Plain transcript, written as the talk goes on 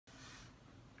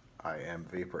I am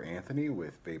Vapor Anthony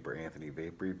with Vapor Anthony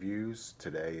Vape Reviews.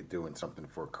 Today, doing something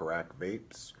for Carrack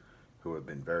Vapes, who have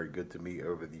been very good to me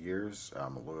over the years.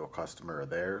 I'm a loyal customer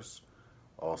of theirs.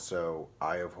 Also,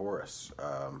 Eye of Horus.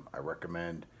 I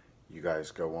recommend you guys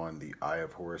go on the Eye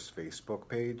of Horus Facebook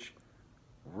page.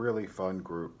 Really fun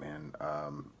group, man.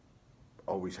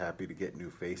 Always happy to get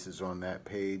new faces on that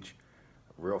page.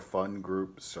 Real fun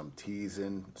group, some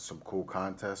teasing, some cool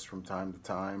contests from time to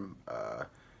time,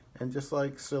 and just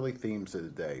like silly themes of the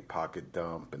day, pocket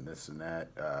dump and this and that.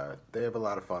 They have a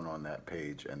lot of fun on that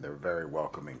page, and they're very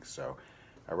welcoming. So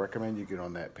I recommend you get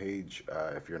on that page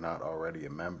if you're not already a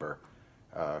member.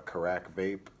 Carrack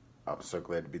Vape, I'm so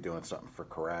glad to be doing something for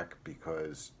Carrack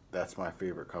because that's my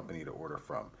favorite company to order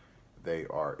from. They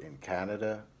are in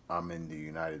Canada. I'm in the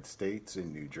United States,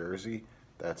 in New Jersey.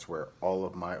 That's where all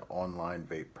of my online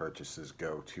vape purchases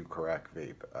go, to Carrack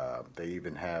Vape. They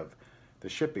even have the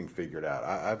shipping figured out.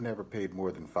 I've never paid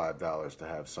more than $5 to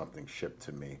have something shipped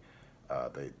to me.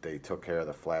 They took care of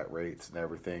the flat rates and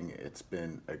everything. It's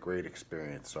been a great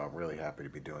experience, so I'm really happy to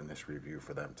be doing this review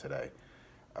for them today.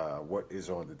 What is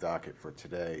on the docket for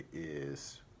today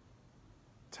is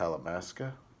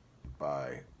Talamasca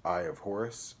by Eye of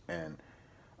Horus, and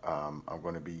I'm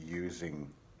going to be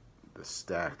using the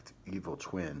stacked Evil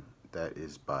Twin that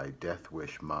is by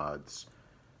Deathwish Modz.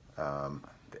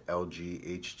 The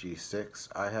LG HG6.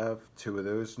 I have two of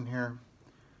those in here.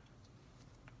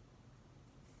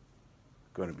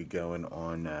 Going to be going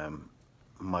on.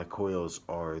 My coils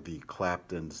are the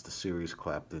Claptons, the series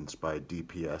Claptons by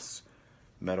DPS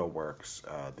Metalworks.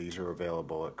 These are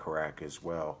available at Carrack as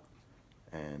well,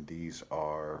 and these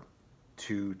are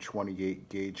two 28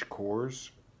 gauge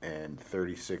cores and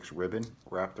 36 ribbon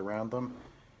wrapped around them,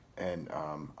 and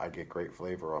I get great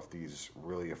flavor off these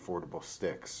really affordable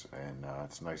sticks, and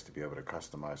it's nice to be able to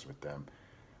customize with them.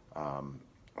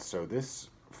 So this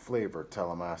flavor,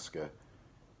 Talamasca,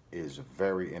 is a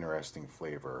very interesting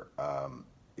flavor.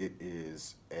 It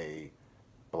is a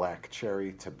black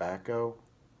cherry tobacco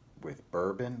with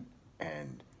bourbon,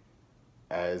 and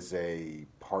as a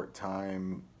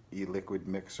part-time e-liquid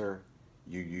mixer,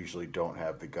 you usually don't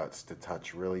have the guts to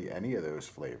touch really any of those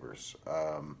flavors.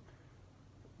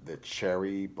 The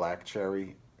cherry, black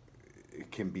cherry,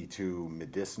 it can be too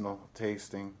medicinal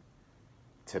tasting.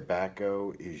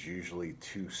 Tobacco is usually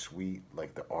too sweet,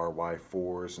 like the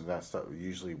RY4s and that stuff,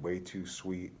 usually way too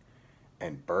sweet.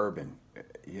 And bourbon,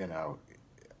 you know,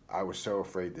 I was so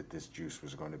afraid that this juice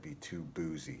was going to be too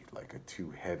boozy, like a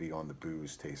too heavy on the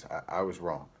booze taste. I was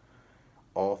wrong.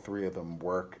 All three of them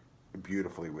work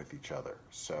beautifully with each other.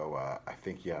 So I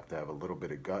think you have to have a little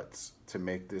bit of guts to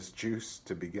make this juice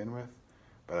to begin with,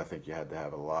 but I think you had to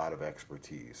have a lot of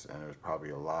expertise, and there's probably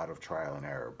a lot of trial and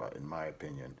error, but in my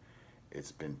opinion,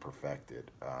 it's been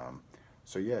perfected.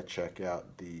 So yeah, check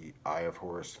out the Eye of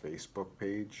Horus Facebook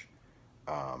page.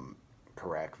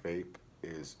 Carrack Vape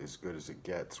is as good as it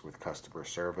gets with customer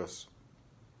service.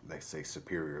 They say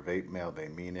superior vape mail, they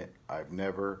mean it. I've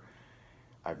never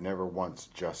once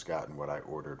just gotten what I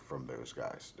ordered from those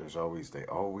guys. They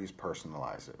always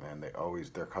personalize it, man.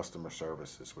 Their customer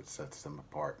service is what sets them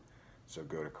apart. So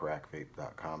go to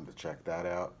carrackvape.com to check that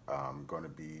out. I'm going to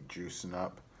be juicing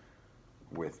up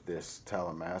with this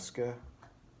Talamasca,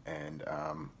 and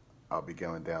I'll be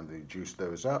going down to juice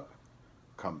those up,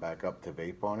 come back up to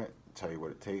vape on it, tell you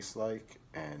what it tastes like,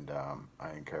 and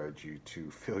I encourage you to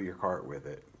fill your cart with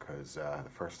it, because the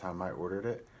first time I ordered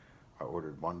it, I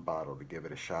ordered one bottle to give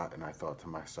it a shot, and I thought to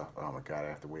myself, oh my god, I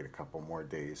have to wait a couple more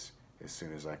days as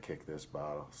soon as I kick this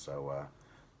bottle. So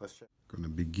let's check. Going to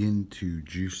begin to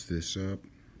juice this up.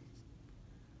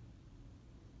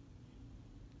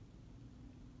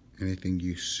 Anything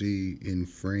you see in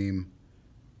frame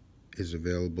is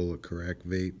available at Carrack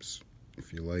Vapes.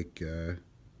 If you like the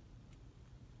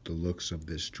looks of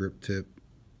this drip tip,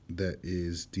 that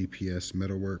is DPS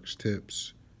Metalworks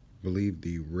tips. I believe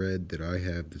the red that I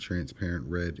have, the transparent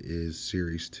red, is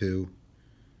Series 2.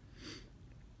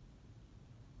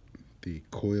 The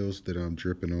coils that I'm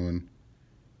dripping on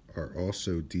are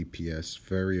also DPS,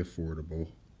 very affordable,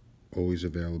 always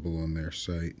available on their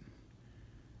site.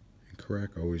 And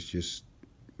Carrack always just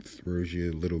throws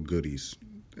you little goodies.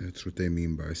 That's what they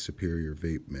mean by superior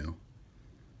vape mail.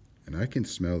 And I can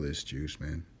smell this juice,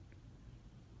 man.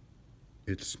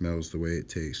 It smells the way it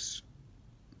tastes.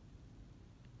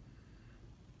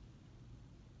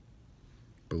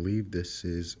 Believe this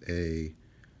is a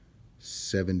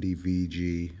 70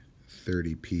 VG,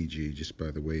 30 PG, just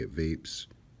by the way it vapes.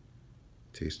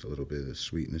 Taste a little bit of the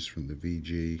sweetness from the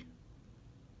VG.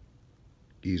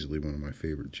 Easily one of my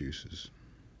favorite juices.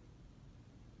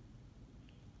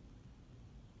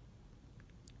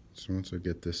 So once I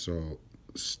get this all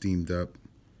steamed up,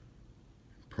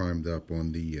 primed up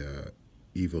on the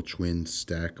Evil Twin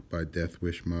stack by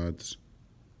Deathwish Modz,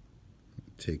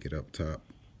 take it up top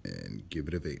and give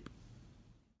it a vape.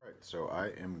 Alright, so I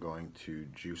am going to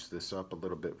juice this up a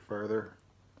little bit further.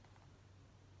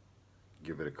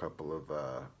 Give it a couple of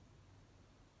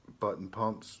button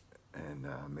pumps and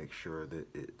make sure that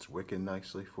it's wicking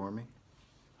nicely for me.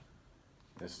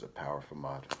 This is a powerful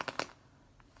mod.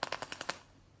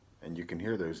 And you can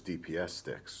hear those DPS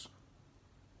sticks.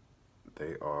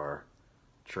 They are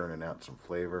churning out some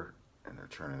flavor and they're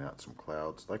churning out some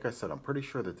clouds. Like I said, I'm pretty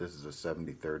sure that this is a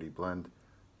 70-30 blend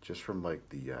just from like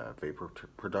the vapor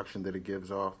production that it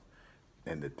gives off,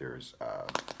 and that there's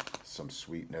some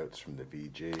sweet notes from the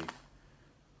VG.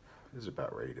 This is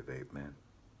about ready to vape, man.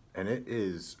 And it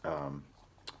is,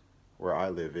 where I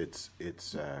live, it's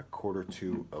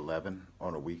 11:45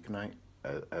 on a weeknight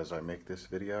as I make this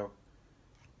video.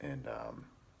 And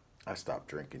I stopped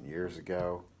drinking years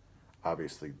ago.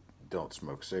 Obviously don't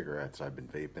smoke cigarettes. I've been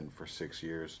vaping for 6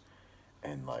 years.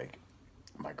 And like,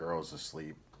 my girl's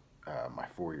asleep, my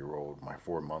 4-year-old, my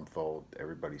 4-month-old,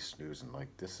 everybody's snoozing.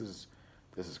 Like, this is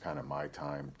kind of my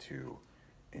time to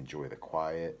enjoy the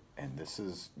quiet. And this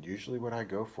is usually what I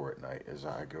go for at night, is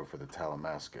I go for the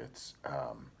Talamasca. It's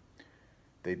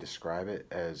they describe it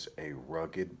as a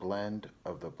rugged blend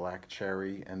of the black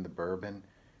cherry and the bourbon.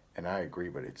 And I agree,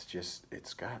 but it's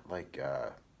got like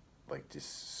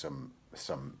just some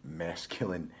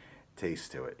masculine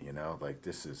taste to it, you know? Like,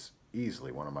 this is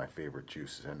easily one of my favorite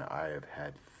juices, and I have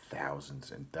had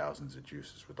thousands and thousands of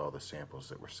juices with all the samples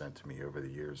that were sent to me over the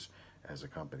years as a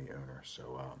company owner.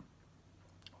 So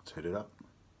let's hit it up.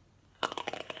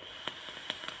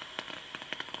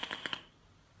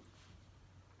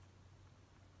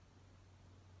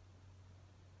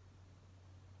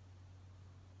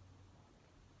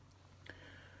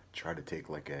 Try to take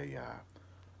like a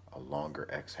longer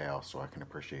exhale so I can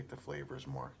appreciate the flavors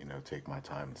more. You know, take my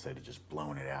time instead of just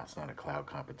blowing it out. It's not a cloud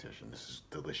competition. This is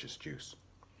delicious juice.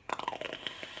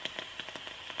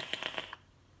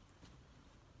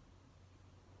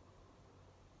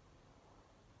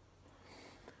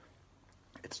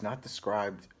 It's not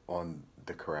described on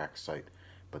the Carrack site,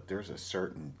 but there's a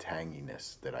certain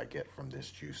tanginess that I get from this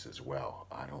juice as well.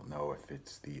 I don't know if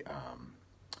it's the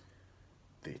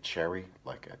cherry,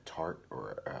 like a tart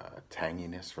or a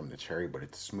tanginess from the cherry, but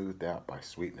it's smoothed out by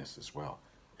sweetness as well.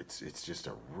 It's just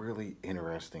a really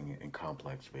interesting and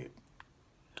complex vape.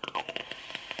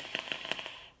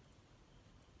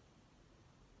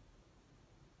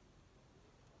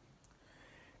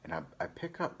 And I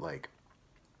pick up like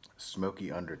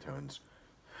smoky undertones.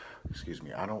 Excuse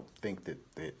me. I don't think that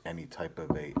any type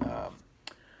of a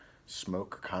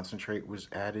smoke concentrate was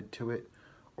added to it,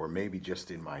 or maybe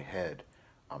just in my head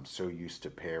I'm so used to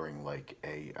pairing like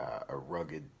a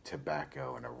rugged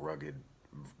tobacco and a rugged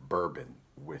bourbon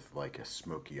with like a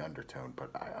smoky undertone.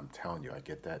 But I'm telling you, I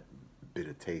get that bit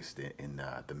of taste in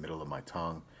the middle of my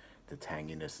tongue. The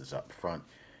tanginess is up front.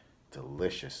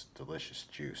 Delicious, delicious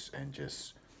juice, and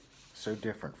just so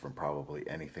different from probably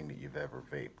anything that you've ever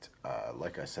vaped.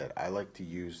 Like I said, I like to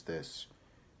use this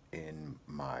in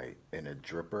a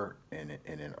dripper in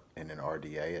an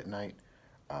RDA at night.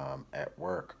 At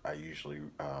work, I usually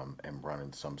am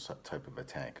running some type of a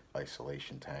tank,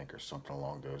 isolation tank or something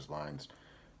along those lines.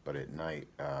 But at night,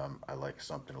 I like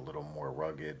something a little more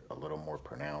rugged, a little more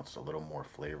pronounced, a little more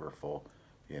flavorful,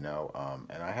 you know.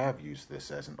 And I have used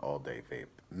this as an all-day vape.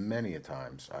 Many a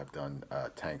times I've done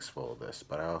tanks full of this,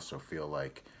 but I also feel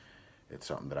like it's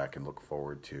something that I can look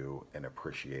forward to and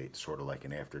appreciate, sort of like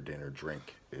an after-dinner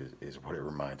drink is what it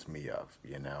reminds me of.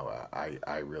 You know,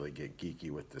 I really get geeky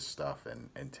with this stuff and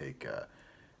take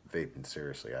vaping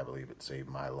seriously. I believe it saved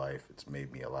my life. It's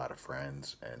made me a lot of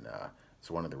friends, and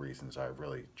it's one of the reasons I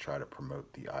really try to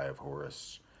promote the Eye of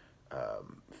Horus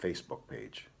Facebook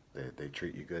page. They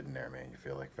treat you good in there, man. You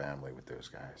feel like family with those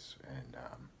guys, and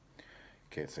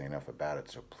can't say enough about it.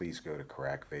 So please go to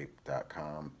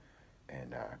carrackvape.com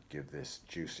and give this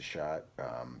juice a shot.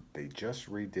 They just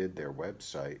redid their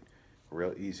website.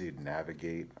 Real easy to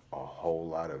navigate. A whole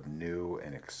lot of new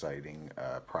and exciting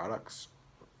products.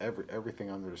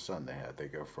 Everything under the sun they have. They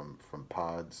go from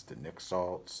pods to nic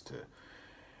salts to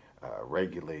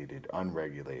regulated,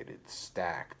 unregulated,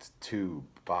 stacked, tube,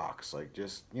 box. Like,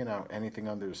 just, you know, anything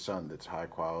under the sun that's high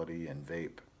quality and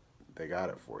vape, they got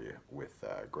it for you with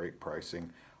great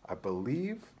pricing. I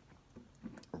believe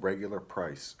regular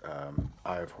price,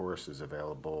 Eye of Horus is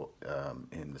available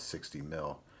in the 60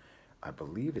 mil. I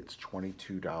believe it's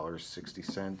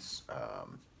 $22.60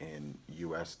 in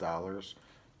US dollars.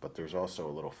 but there's also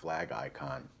a little flag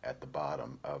icon at the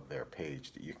bottom of their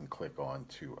page that you can click on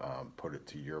to put it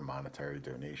to your monetary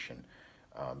donation.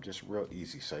 Just real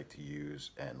easy site to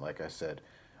use, and like I said,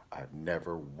 I've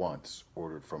never once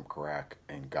ordered from Carrack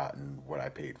and gotten what I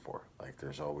paid for. Like,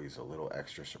 there's always a little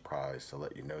extra surprise to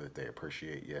let you know that they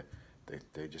appreciate you.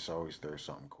 They just always throw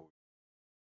something cool.